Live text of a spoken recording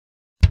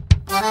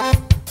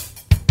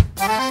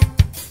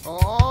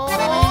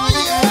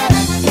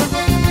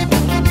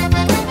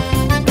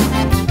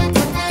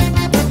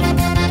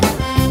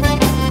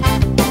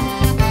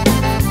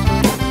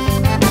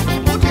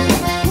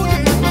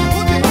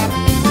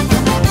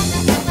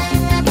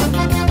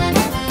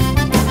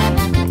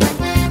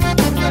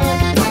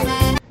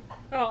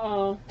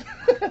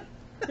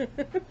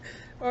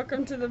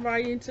Welcome to the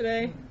Bayou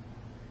today.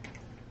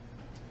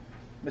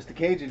 Mr.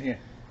 Cajun here.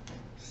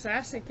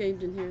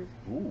 Sassycajun here.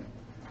 Ooh.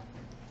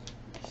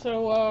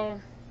 So,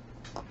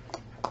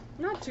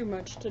 not too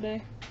much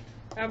today.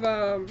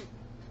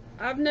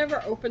 I've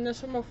never opened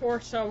this one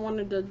before, so I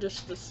wanted to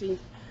see.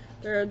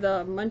 They're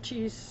the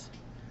Munchies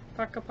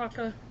Paka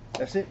Paka.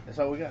 That's it? That's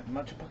all we got?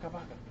 Munchie Paka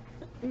Paka?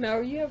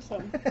 No, you have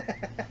some.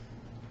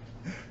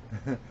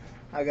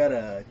 I got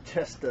a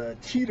Chester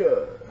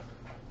Cheetah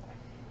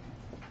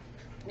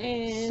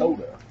And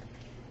soda.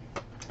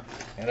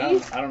 And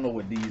I don't know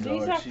what these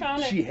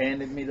are. She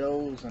handed me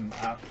those, and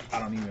I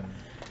don't even,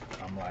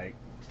 I'm like,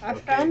 I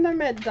found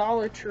them at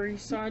Dollar Tree,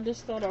 so I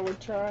just thought I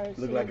would try.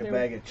 Look like a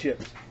bag of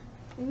chips.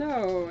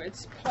 No,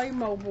 it's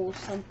Playmobil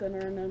something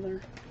or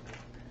another.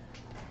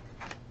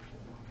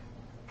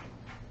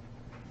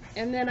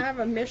 And then I have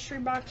a mystery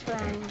box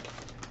from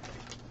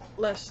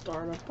Let's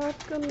Start a Pop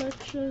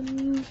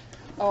Collection.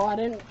 Oh, I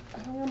don't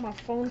have my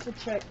phone to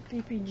check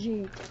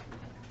PPG.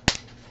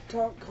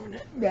 Talk on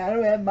it. Yeah, I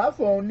don't have my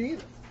phone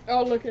either.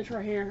 Oh, look, it's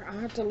right here.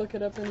 I have to look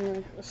it up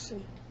anyway. Let's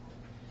see.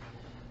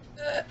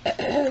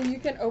 You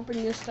can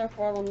open your stuff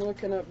while I'm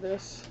looking up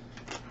this.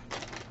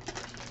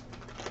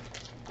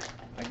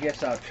 I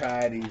guess I'll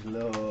try these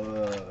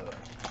little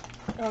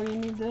Oh, you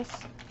need this?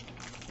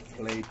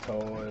 play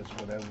toys,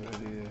 whatever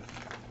it is.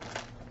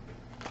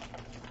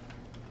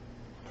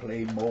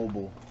 Play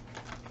mobile.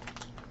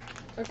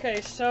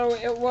 Okay, so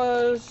it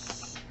was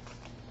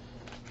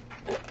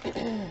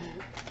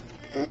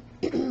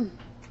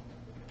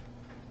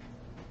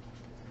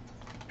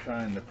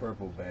Trying the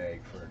purple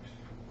bag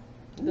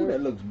first. Ooh,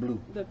 that looks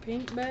blue. The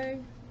pink bag?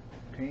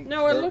 Pink.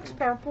 No, it looks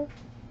purple.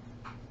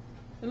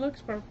 It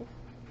looks purple.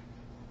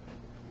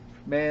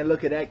 Man,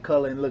 look at that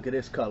color and look at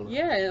this color.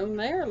 Yeah, and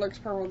there it looks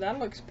purple. That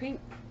looks pink.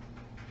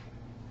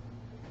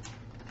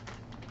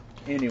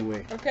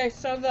 Anyway. Okay,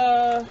 so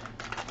the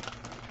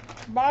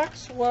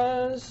box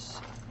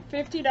was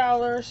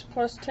 $50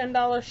 plus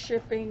 $10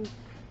 shipping,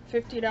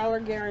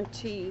 $50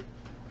 guarantee.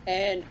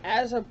 And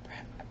as a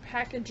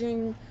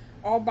packaging,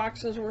 all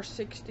boxes were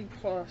 60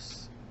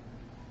 plus.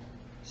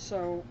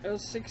 So it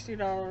was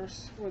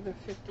 $60 with a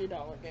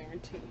 $50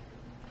 guarantee.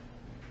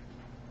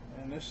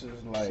 And this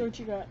is like. So what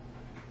you got?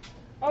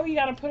 Oh, you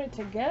gotta put it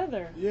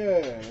together.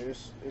 Yeah,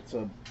 it's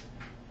a.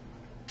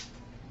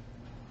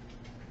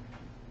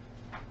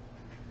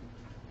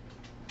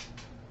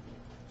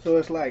 So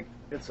it's like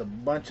it's a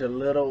bunch of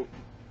little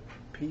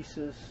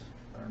pieces.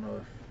 I don't know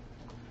if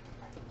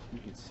you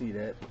can see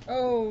that.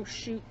 Oh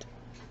shoot!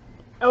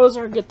 That was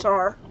our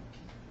guitar.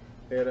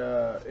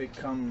 It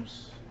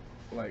comes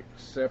like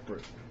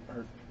separate,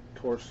 her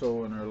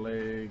torso and her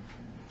leg.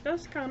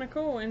 That's kind of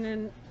cool. And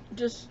then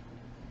just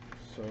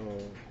So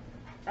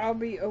I'll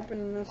be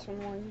opening this one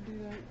while you do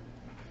that.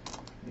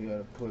 you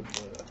gotta put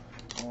the.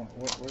 Oh,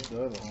 where's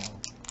the other one?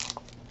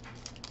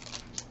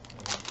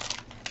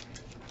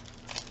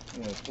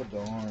 You gotta put the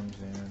arms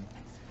in,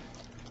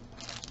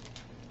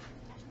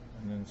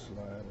 and then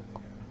slide it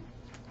in.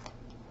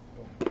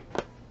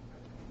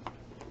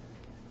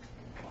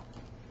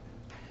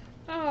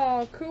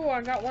 Oh, cool!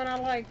 I got one I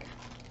like.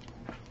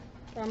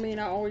 I mean,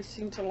 I always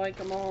seem to like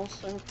them all,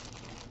 so.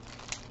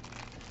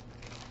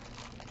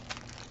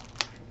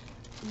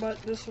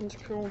 But this one's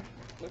cool.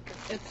 Look,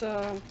 it's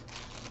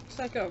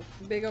like a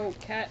big old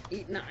cat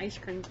eating an ice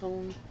cream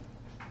cone.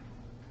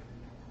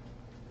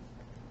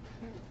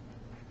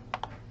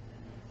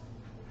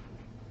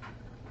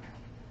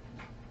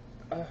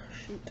 Oh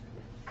shoot!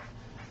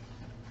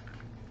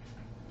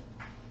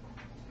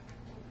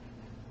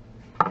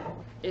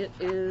 It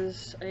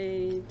is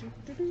a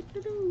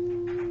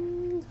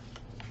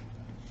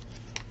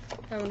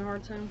having a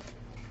hard time.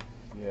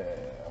 Yeah,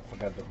 I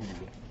forgot the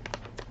hula.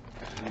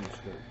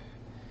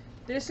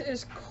 This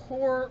is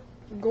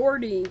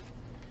Gordy.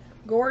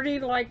 Gordy,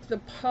 like the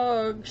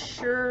pug,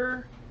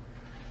 sure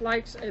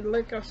likes a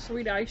lick of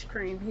sweet ice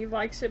cream. He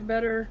likes it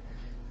better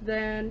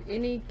than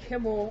any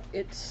kibble.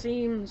 It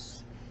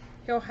seems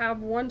he'll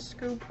have one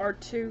scoop or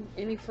two.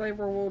 Any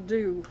flavor will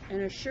do.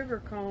 And a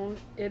sugar cone,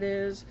 it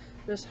is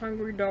this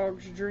hungry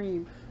dog's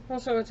dream.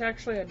 Also, it's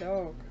actually a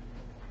dog.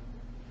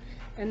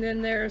 And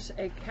then there's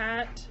a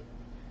cat,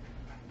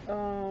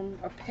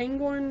 a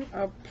penguin,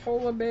 a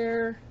polar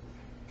bear,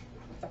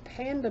 a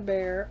panda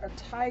bear, a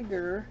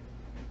tiger,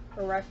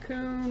 a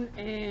raccoon,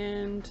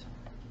 and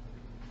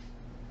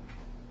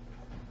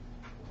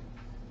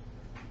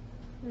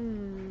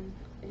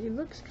he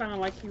looks kind of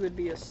like he would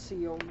be a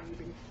seal,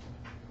 maybe.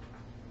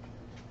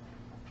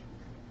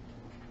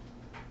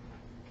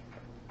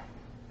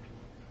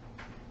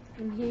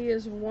 And he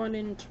is 1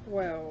 in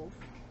 12.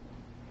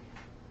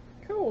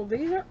 Cool.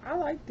 These are. I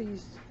like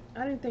these.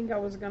 I didn't think I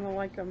was gonna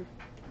like them,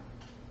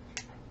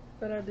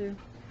 but I do.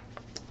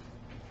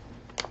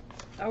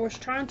 I was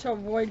trying to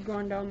avoid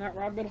going down that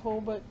rabbit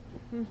hole, but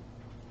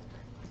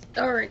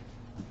alright.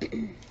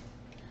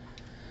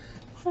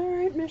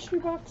 Alright, mystery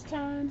box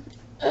time.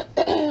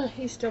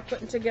 He's still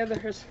putting together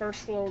his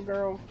first little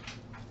girl.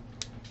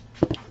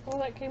 Oh,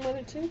 that came with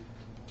it too?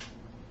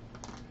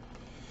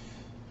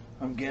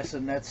 I'm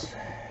guessing that's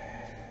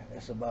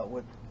That's about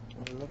what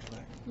it looks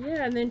like.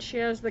 Yeah, and then she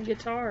has the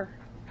guitar.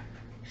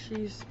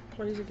 She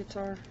plays a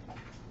guitar.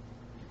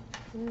 I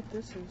wonder what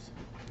this is.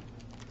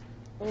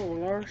 Oh,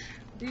 Lars.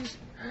 These,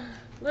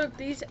 look,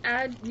 these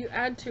you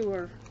add to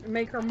her and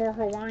make her more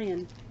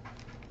Hawaiian.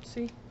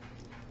 See?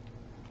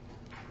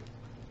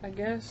 I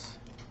guess.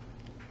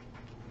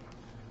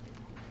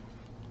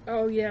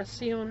 Oh yeah,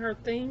 see on her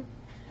thing,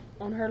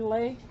 on her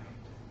leg,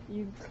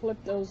 you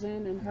clip those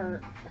in and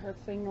her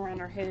thing around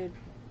her head.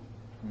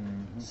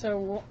 Mm-hmm.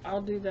 So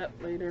I'll do that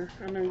later.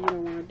 I know you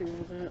don't want to do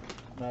all that.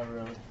 Not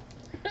really.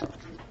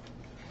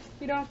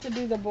 You don't have to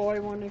do the boy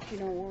one if you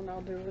don't want.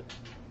 I'll do it.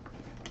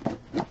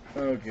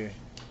 Okay.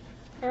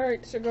 All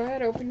right, so go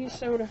ahead, open your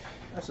soda.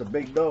 That's a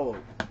big dog.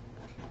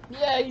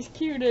 Yeah, he's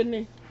cute, isn't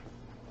he?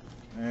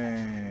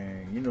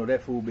 Man, you know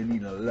that fool been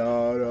eating a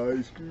lot of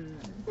ice cream.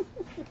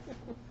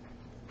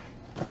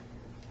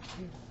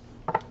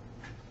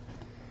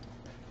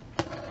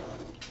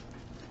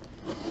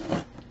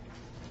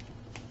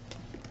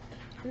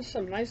 There's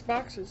some nice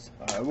boxes.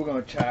 All right, we're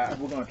gonna try. I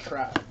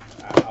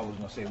was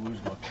gonna say we're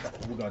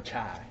gonna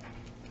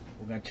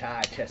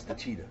try test the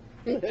cheetah.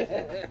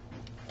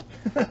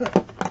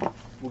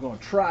 We're gonna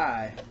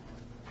try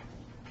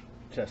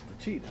test the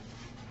cheetah.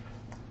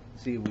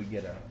 See if we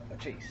get a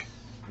chase.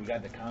 We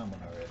got the common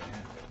already,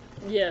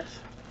 huh? Yes.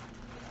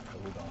 So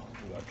we're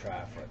gonna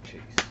try for a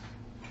chase.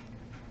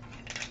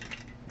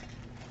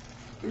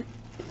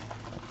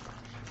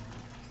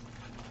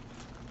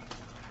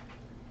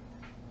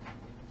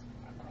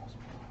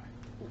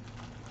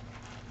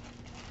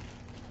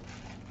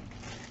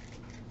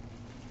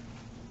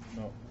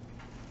 No.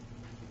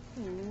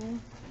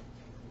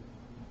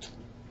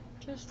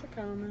 Just a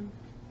common.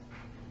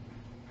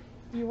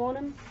 You want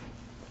him?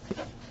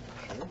 Sure.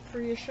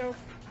 For yourself?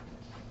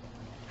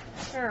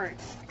 Alright.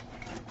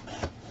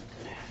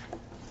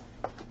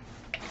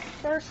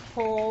 First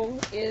pull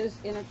is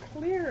in a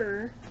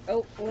clear.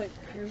 Oh, look,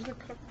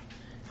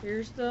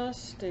 here's the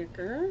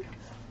sticker.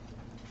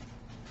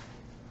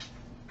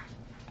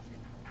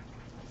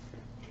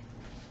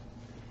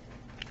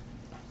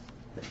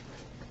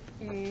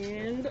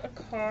 And a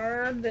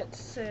card that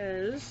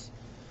says,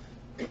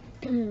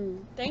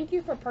 thank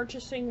you for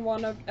purchasing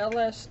one of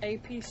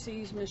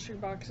LSAPC's mystery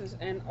boxes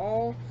and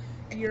all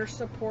your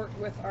support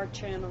with our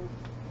channel.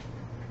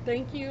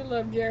 Thank you,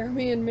 love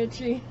Jeremy and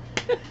Mitchie.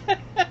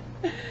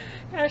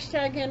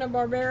 Hashtag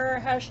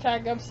Hanna-Barbera,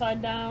 hashtag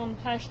upside down,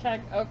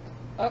 hashtag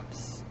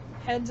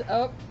heads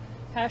up,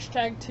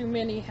 hashtag too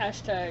many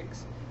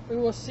hashtags. We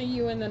will see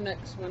you in the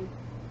next one.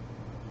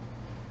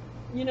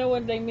 You know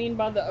what they mean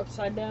by the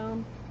upside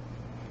down?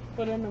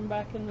 Putting them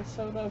back in the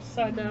soda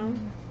upside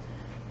down.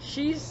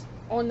 She's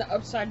on the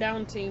upside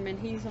down team and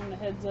he's on the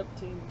heads up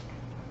team.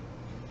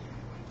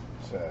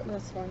 Sad.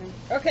 That's funny.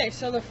 Okay,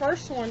 so the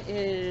first one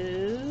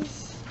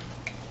is...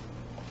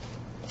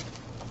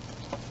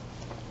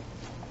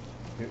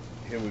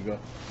 Here we go.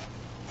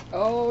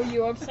 Oh,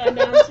 you upside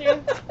down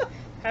too?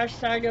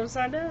 Hashtag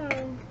upside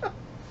down.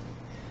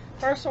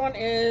 First one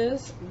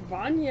is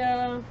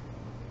Vanya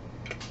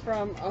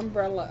from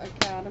Umbrella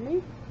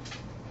Academy.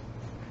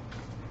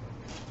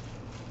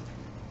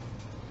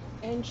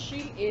 And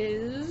she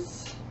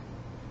is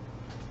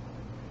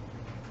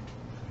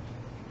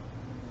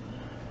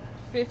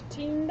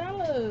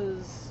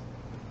 $15.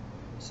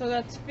 So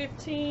that's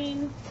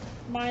 15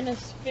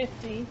 minus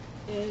 50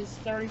 is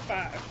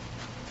 35.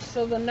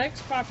 So the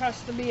next pop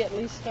has to be at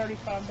least $35,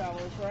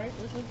 right?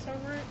 Is it so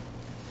right?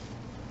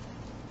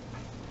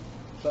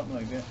 Something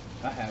like that.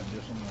 I have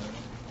this one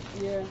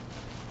already. Yeah.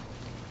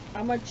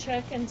 I'm gonna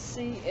check and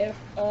see if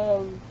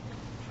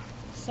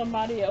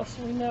somebody else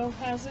we know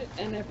has it,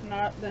 and if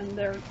not, then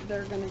they're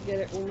gonna get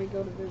it when we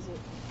go to visit.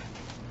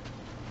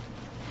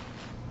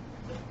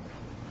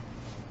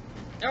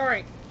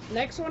 Alright,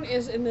 next one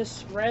is in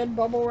this red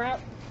bubble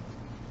wrap.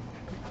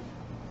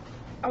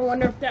 I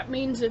wonder if that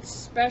means it's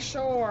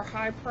special or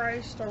high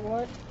priced or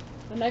what.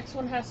 The next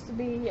one has to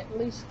be at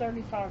least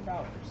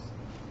 $35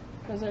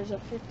 because there's a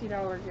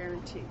 $50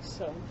 guarantee.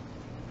 So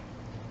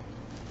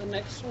the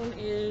next one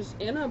is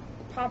in a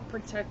pop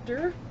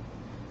protector.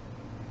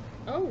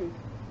 Oh,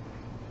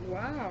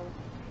 wow.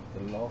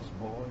 The Lost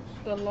Boys.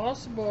 The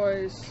Lost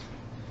Boys.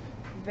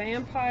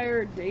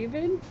 Vampire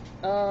David.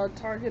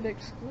 Target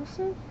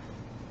exclusive.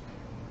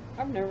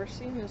 I've never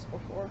seen this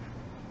before.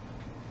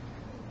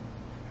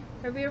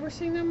 Have you ever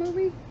seen that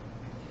movie?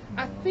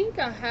 No. I think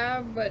I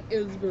have, but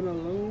it's been a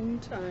long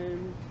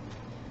time.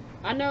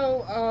 I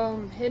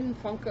know Hidden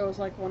Funko is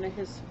like one of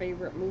his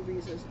favorite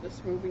movies is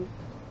this movie.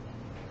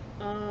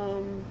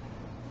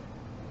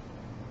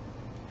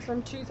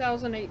 From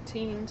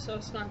 2018, so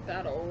it's not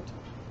that old.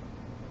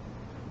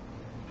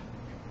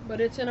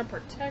 But it's in a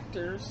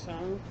protector,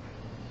 so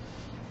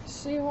let's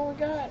see what we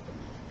got.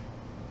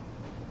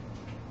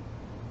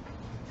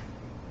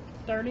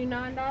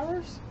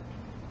 $39? Is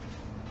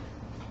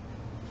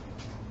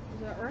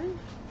that right?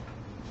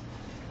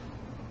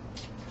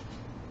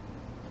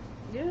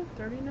 Yeah,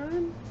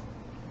 39.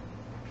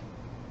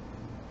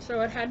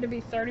 So it had to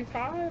be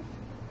 35?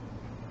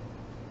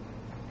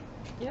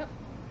 Yep.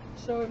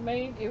 So it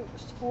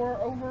was four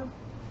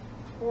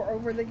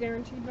over the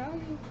guaranteed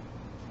value.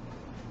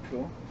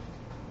 Cool.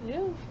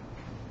 Yeah.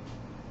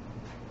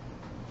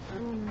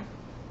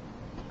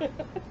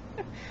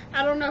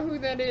 I don't know who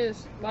that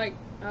is. Like,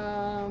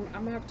 I'm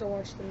gonna have to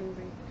watch the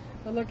movie.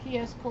 But look, he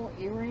has cool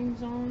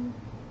earrings on.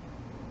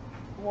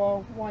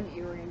 Well, one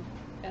earring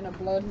and a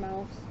blood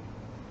mouth.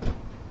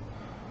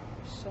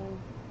 So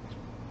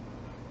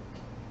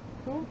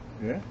cool.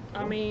 Yeah.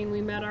 Cool. I mean,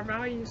 we met our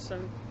values,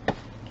 so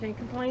can't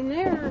complain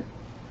there.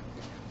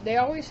 They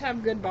always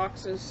have good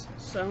boxes,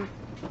 so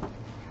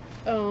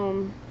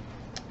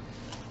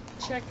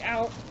check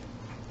out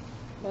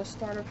the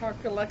Starter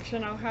Pack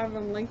collection. I'll have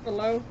them linked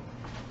below.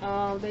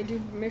 They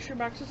do mystery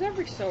boxes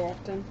every so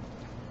often,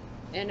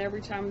 and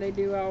every time they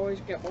do, I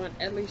always get one,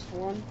 at least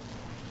one,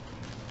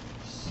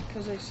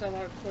 because they sell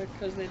out quick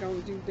because they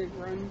don't do big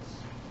runs.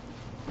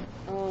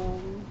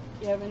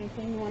 You have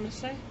anything you want to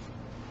say?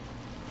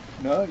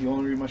 No, you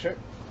want to read my shirt?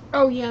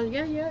 Oh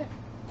yeah.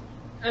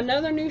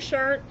 Another new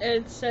shirt.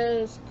 It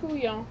says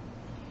CAJUN.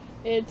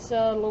 It's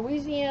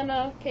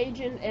Louisiana,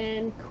 Cajun,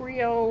 and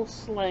Creole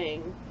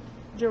slang,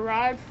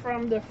 derived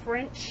from the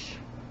French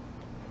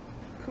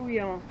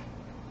CAJUN.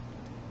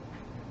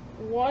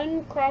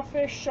 One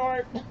crawfish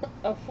short,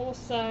 a full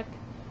sack,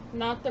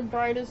 not the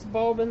brightest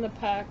bulb in the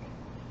pack.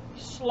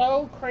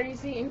 Slow,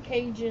 crazy, and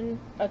Cajun,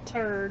 a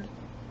turd.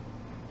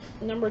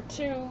 Number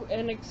 2,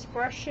 an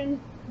expression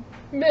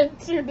meant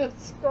to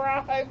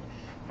describe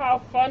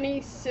how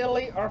funny,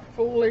 silly, or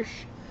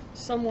foolish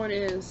someone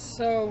is.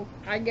 So,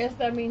 I guess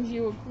that means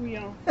you a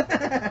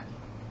CAJUN.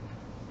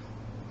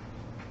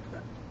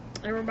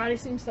 Everybody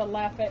seems to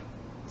laugh at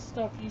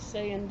stuff you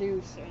say and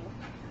do, so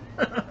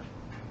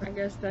I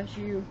guess that's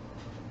you.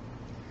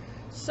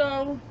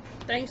 So,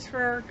 thanks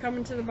for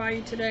coming to the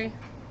Bayou today.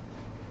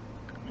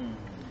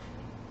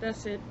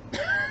 That's it.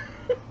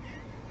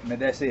 No,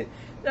 that's it.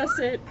 That's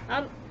it.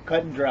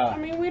 Cut and dry. I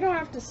mean, we don't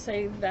have to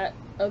say that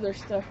other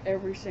stuff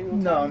every single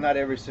time. No, not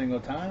every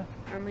single time.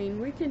 I mean,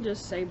 we can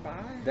just say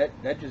bye.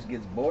 That just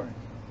gets boring.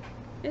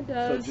 It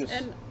does. So just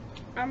and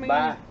I mean,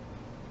 bye.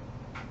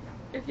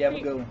 If you have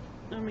a good one.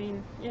 I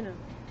mean, you know.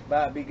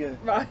 Bye. Be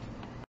good. Bye.